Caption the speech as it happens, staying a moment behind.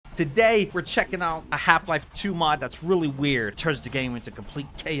today we're checking out a Half-Life 2 mod that's really weird. Turns the game into complete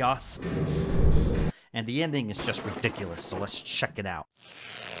chaos. And the ending is just ridiculous, so let's check it out.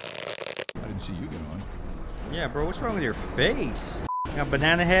 I didn't see you get on. Yeah, bro, what's wrong with your face? You got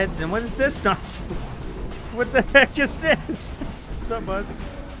banana heads, and what is this nonsense? What the heck is this? What's up, bud? No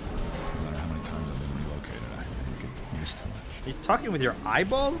matter how many times I've been relocated, I never get used to it. You talking with your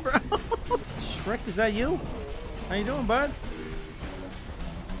eyeballs, bro? Shrek, is that you? How you doing, bud?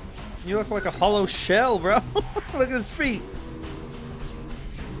 You look like a hollow shell, bro. Look at his feet.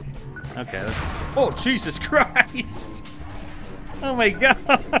 Okay, let's... Oh, Jesus Christ! Oh my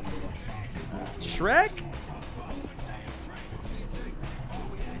God! Shrek?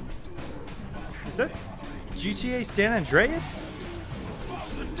 Is that GTA San Andreas?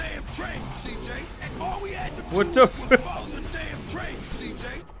 What the f...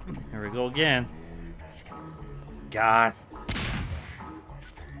 Here we go again. God.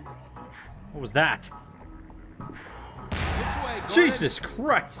 What was that? This way, Jesus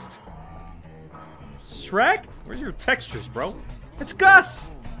Christ! Shrek? Where's your textures, bro? It's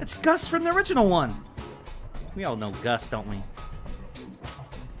Gus! It's Gus from the original one! We all know Gus, don't we?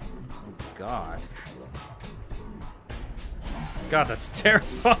 Oh, God. God, that's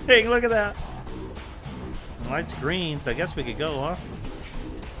terrifying. Look at that. The light's green, so I guess we could go, huh?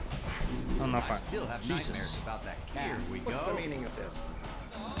 Oh, no, fine. Still have Jesus. nightmares about that cat. Here we go. What's the meaning of this?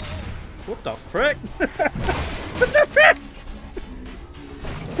 What the frick? What the frick?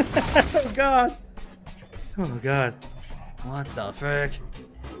 Oh, God. Oh, God. What the frick?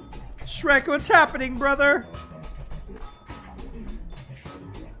 Shrek, what's happening, brother?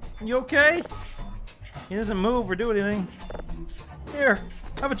 You okay? He doesn't move or do anything. Here,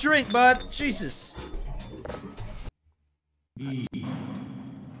 have a drink, bud. Jesus.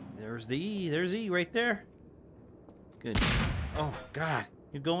 There's the E. There's E right there. Good. Oh, God.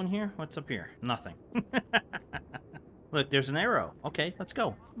 You going here? What's up here? Nothing. Look, there's an arrow. Okay, let's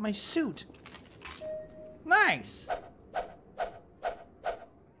go. My suit. Nice.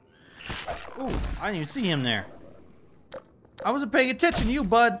 Ooh, I didn't even see him there. I wasn't paying attention to you,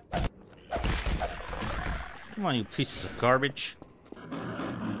 bud. Come on, you pieces of garbage.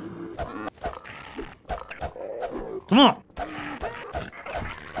 Come on.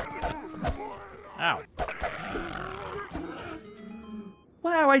 Ow.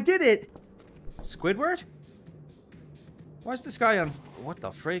 Wow, I did it. Squidward? Why's this guy on... What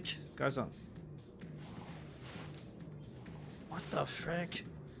the frick? Guy's on... What the frick?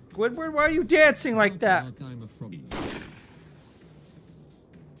 Squidward, why are you dancing like that?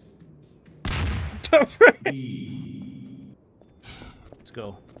 The frick? Let's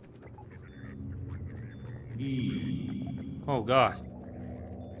go. Oh, God.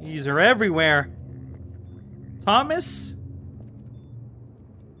 These are everywhere. Thomas?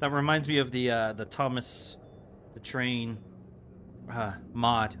 That reminds me of the Thomas the Train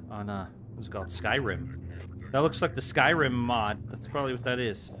mod on what's it called? Skyrim. That looks like the Skyrim mod. That's probably what that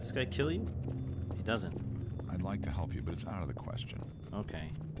is. Does this guy kill you? He doesn't. I'd like to help you, but it's out of the question.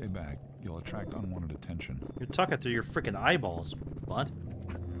 Okay. Stay back. You'll attract unwanted attention. You're talking through your freaking eyeballs, bud.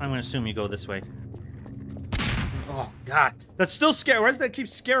 I'm gonna assume you go this way. Oh, God. That's still scary. Why does that keep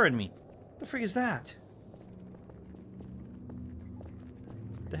scaring me? What the freak is that?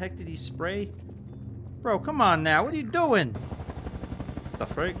 The heck did he spray? Bro, come on now. What are you doing? What the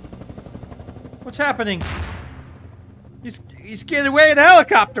freak? What's happening? He's getting away in a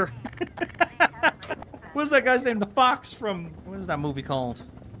helicopter. What's that guy's name? The Fox from... What is that movie called?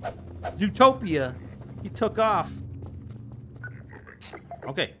 Zootopia. He took off.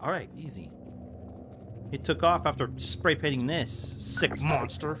 Okay, alright. Easy. He took off after spray painting this. Sick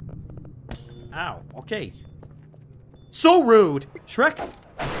monster. Ow. Okay. So rude! Shrek?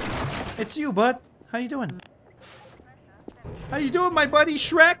 It's you, bud. How you doing? How you doing, my buddy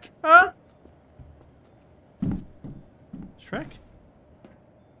Shrek? Huh? Shrek?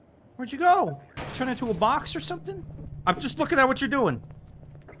 Where'd you go? Turn into a box or something? I'm just looking at what you're doing.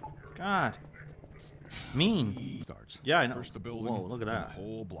 God. Mean. Starts. Yeah, I know. First the building. Whoa, look at then that. the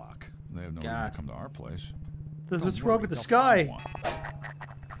whole block. They have no God. reason to come to our place. What's Don't wrong worry, with the they'll sky? find one.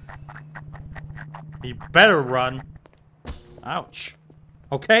 You better run. Ouch.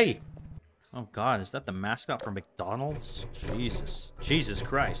 Okay. Oh, God. Is that the mascot for McDonald's? Jesus. Jesus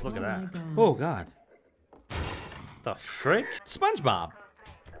Christ. Look at that. Oh, God. The frick? SpongeBob.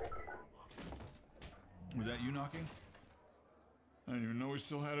 Was that you knocking? I didn't even know we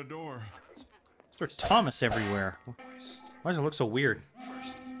still had a door. There's Thomas everywhere. Why does it look so weird?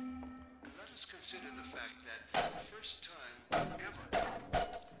 First, let us consider the fact that for the first time ever.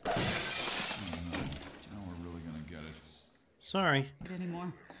 Now we're really gonna get it. Sorry.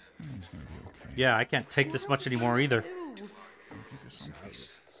 Anymore. He's gonna be okay. Yeah, I can't take this much anymore either. I think of something.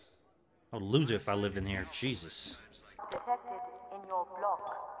 I'll lose it if I lived in here. Jesus. Detected in your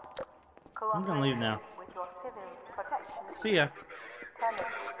block. I'm gonna leave now. With your civil protection. See ya. Permit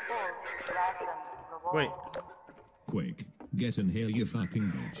full ration reward. Wait. Quick, get in here, you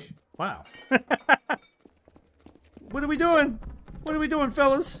fucking bitch. Wow. What are we doing? What are we doing,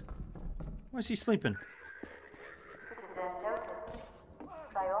 fellas? Why is he sleeping? Citizen notice.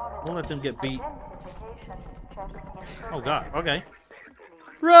 Priority. We'll let them get beat. Identification check in progress. Oh god, okay.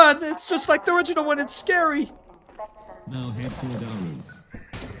 Run! It's just like the original one, it's scary! Now head for the roof.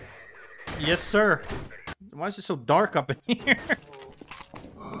 Yes, sir. Why is it so dark up in here?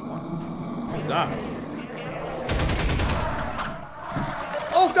 Oh god.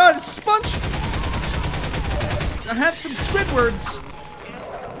 Oh god, it's Sponge! I had some Squidwards!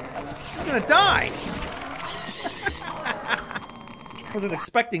 I'm gonna die! Wasn't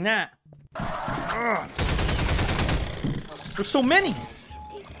expecting that. Ugh. There's so many!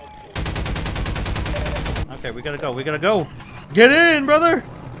 Okay, we gotta go, we gotta go! Get in, brother!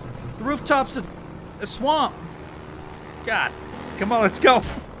 The rooftop's a swamp! God, come on, let's go!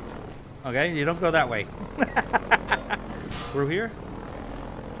 Okay, you don't go that way. Through here?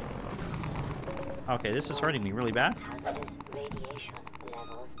 Okay, this is hurting me really bad.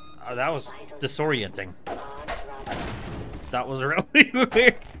 Oh, that was disorienting. That was really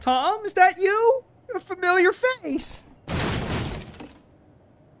weird. Tom, is that you? A familiar face.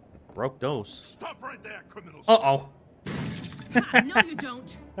 Broke those. Stop right there, criminals! Uh-oh. No, you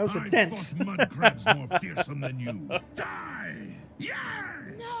don't. That was intense. I fought mud crabs more fearsome than you. Die! Yeah!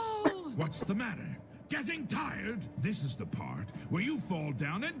 No. What's the matter? Getting tired? This is the part where you fall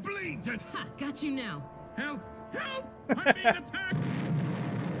down and bleed to... Ha, got you now. Help! Help! I'm being attacked!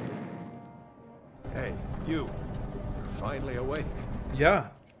 Hey, you. You're finally awake. Yeah.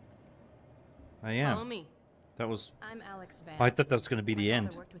 I Follow am. me. That was... I'm Alex Vance. I thought that was going to be the My end.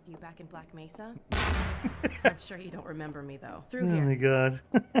 father worked with you back in Black Mesa. I'm sure you don't remember me though. Through Oh here. my god.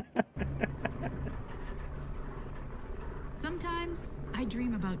 Sometimes I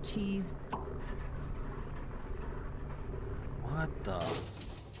dream about cheese. What the...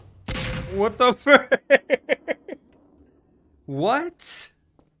 What the frick? What?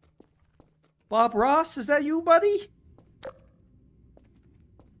 Bob Ross, is that you, buddy?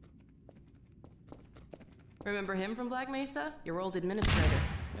 Remember him from Black Mesa? Your old administrator.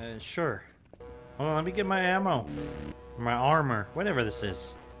 Sure. Hold on, let me get my ammo. My armor. Whatever this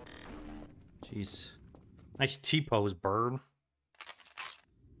is. Jeez. Nice T-pose, bird.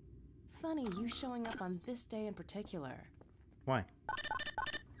 Funny you showing up on this day in particular. Why?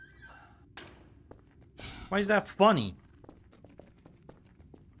 Why is that funny?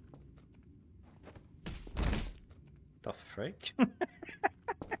 The frick?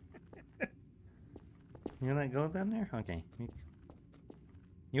 You gonna go down there? Okay.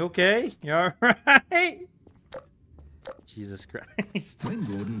 You okay? You alright? Jesus Christ. When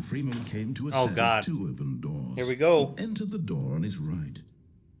Gordon Freeman came to a Oh, set God. of two open doors, Here we go. he entered the door on his right.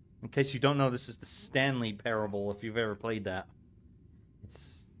 In case you don't know, this is the Stanley Parable, if you've ever played that.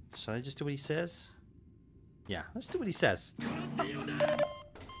 It's... Should I just do what he says? Yeah, let's do what he says.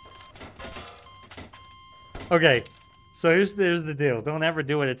 Okay, so here's the deal. Don't ever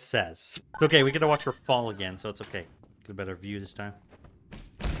do what it says. It's okay, we get to watch her fall again, so it's okay. Get a better view this time.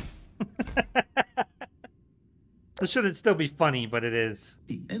 This shouldn't still be funny, but it is.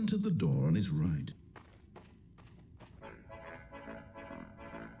 He entered the door on his right.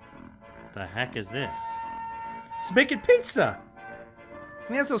 The heck is this? He's making pizza! And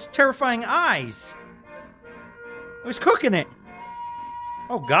he has those terrifying eyes! He's cooking it!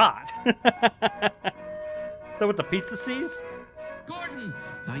 Oh god! Is that what the pizza sees? Gordon,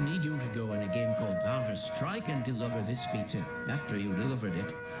 I need you to go in a game called Counter Strike and deliver this pizza. After you delivered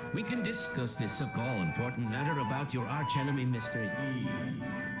it, we can discuss this all-important matter about your archenemy, Mr.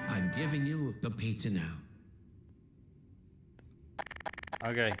 I'm giving you the pizza now.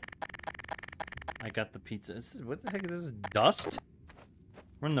 Okay. I got the pizza. What the heck is this? Dust?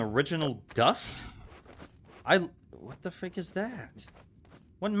 We're in the original Dust? What the frick is that?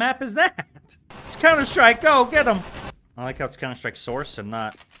 What map is that? It's Counter-Strike. Go, get him. I like how it's Counter-Strike Source and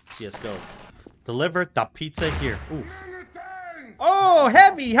not CSGO. Deliver the pizza here. Oof. Oh,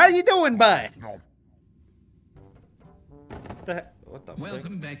 Heavy. How you doing, bud? What the heck? What the frick?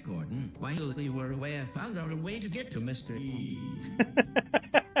 Welcome back, Gordon. While you were away, I found out a way to get to Mr.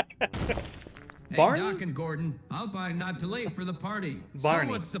 Barney? Hey, Doc and Gordon, I'll buy not too late for the party. Barney.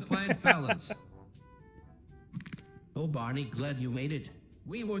 So what's the plan, fellas? Oh, Barney, glad you made it.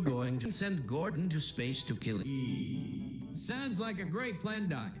 We were going to send Gordon to space to kill him. Sounds like a great plan,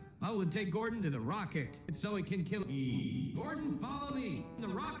 Doc. I will take Gordon to the rocket so he can kill E. Gordon, follow me. The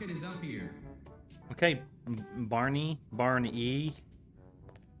rocket is up here. Okay, Barney.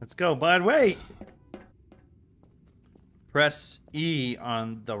 Let's go, bud. Wait. Press E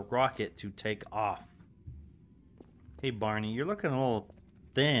on the rocket to take off. Hey, Barney, you're looking a little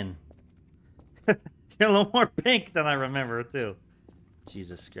thin. You're a little more pink than I remember, too.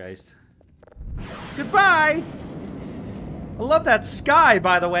 Jesus Christ. Goodbye! I love that sky,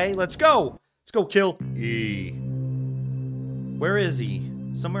 by the way. Let's go. Let's go kill E. Where is he?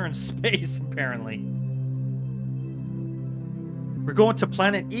 Somewhere in space, apparently. We're going to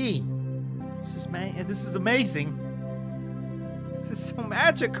planet E. This is amazing. This is so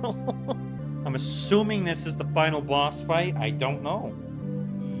magical. I'm assuming this is the final boss fight. I don't know.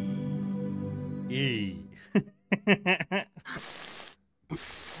 E.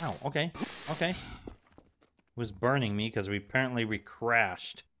 Ow, okay. Okay. It was burning me because apparently we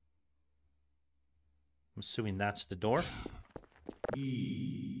crashed. I'm assuming that's the door.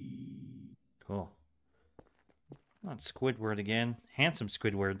 Cool. Not Squidward again. Handsome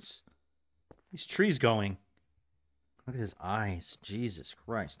Squidwards. These trees going. Look at his eyes. Jesus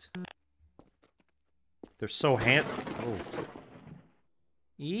Christ. They're so Oh.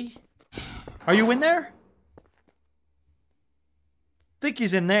 E? Are you in there? Think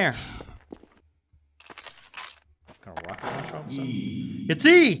he's in there. Got a rocket launcher on something. It's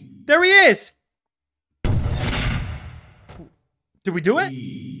E! There he is! Did we do it?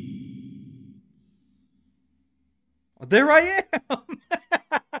 Oh, there I am!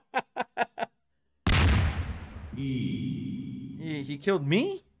 He killed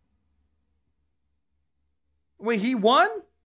me? Wait, he won?